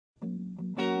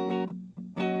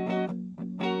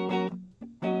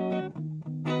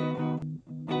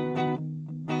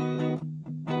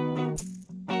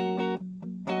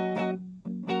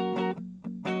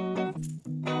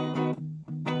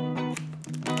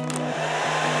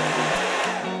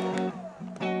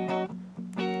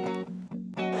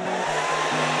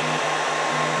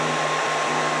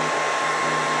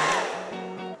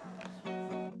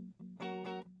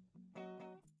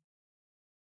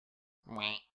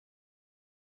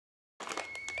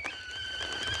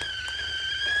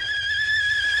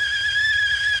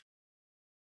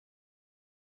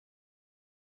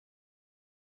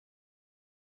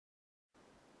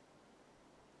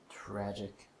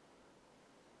Tragic.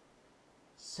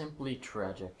 Simply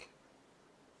tragic.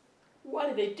 Why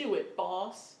do they do it,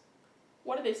 boss?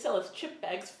 Why do they sell us chip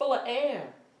bags full of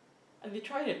air? Are they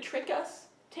trying to trick us?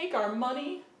 Take our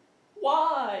money?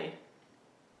 Why?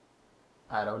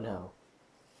 I don't know.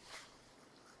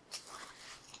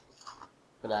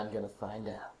 But I'm gonna find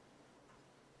out.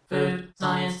 Food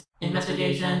Science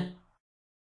Investigation.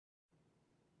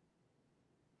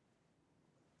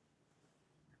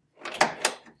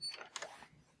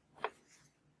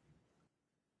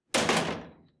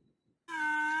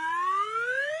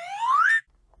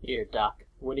 Here, Doc,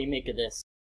 what do you make of this?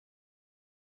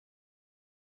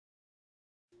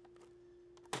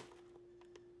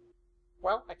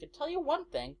 Well, I can tell you one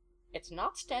thing. It's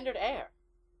not standard air.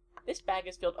 This bag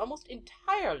is filled almost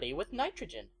entirely with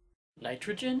nitrogen.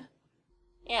 Nitrogen?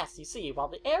 Yes, you see, while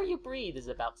the air you breathe is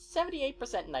about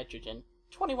 78% nitrogen,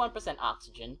 21%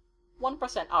 oxygen,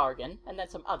 1% argon, and then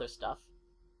some other stuff,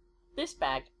 this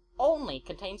bag only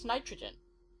contains nitrogen.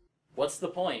 What's the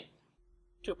point?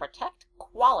 To protect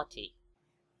quality.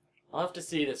 I'll have to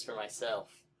see this for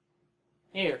myself.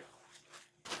 Here.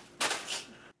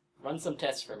 Run some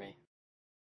tests for me.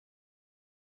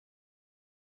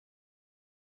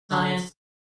 Science.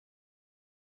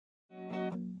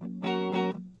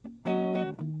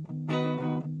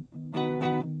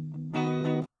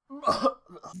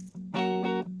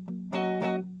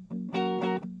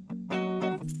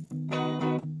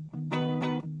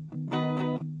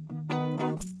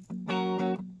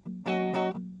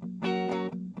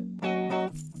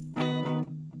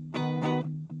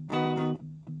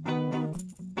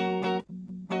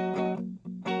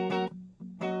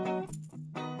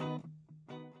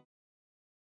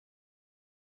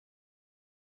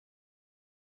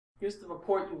 Here's the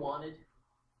report you wanted.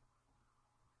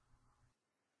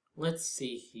 Let's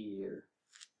see here.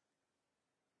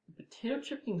 A potato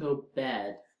chip can go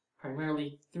bad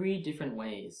primarily 3 different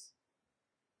ways.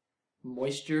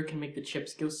 Moisture can make the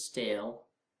chips go stale.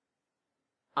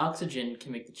 Oxygen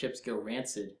can make the chips go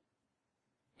rancid.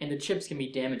 And the chips can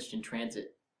be damaged in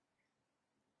transit.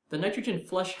 The nitrogen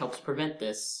flush helps prevent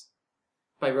this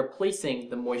by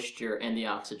replacing the moisture and the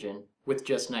oxygen with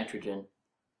just nitrogen.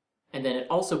 And then it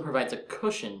also provides a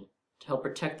cushion to help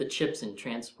protect the chips in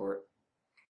transport.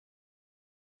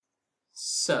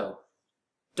 So,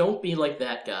 don't be like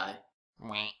that guy.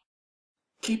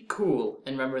 Keep cool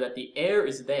and remember that the air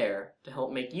is there to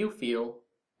help make you feel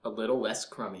a little less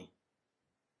crummy.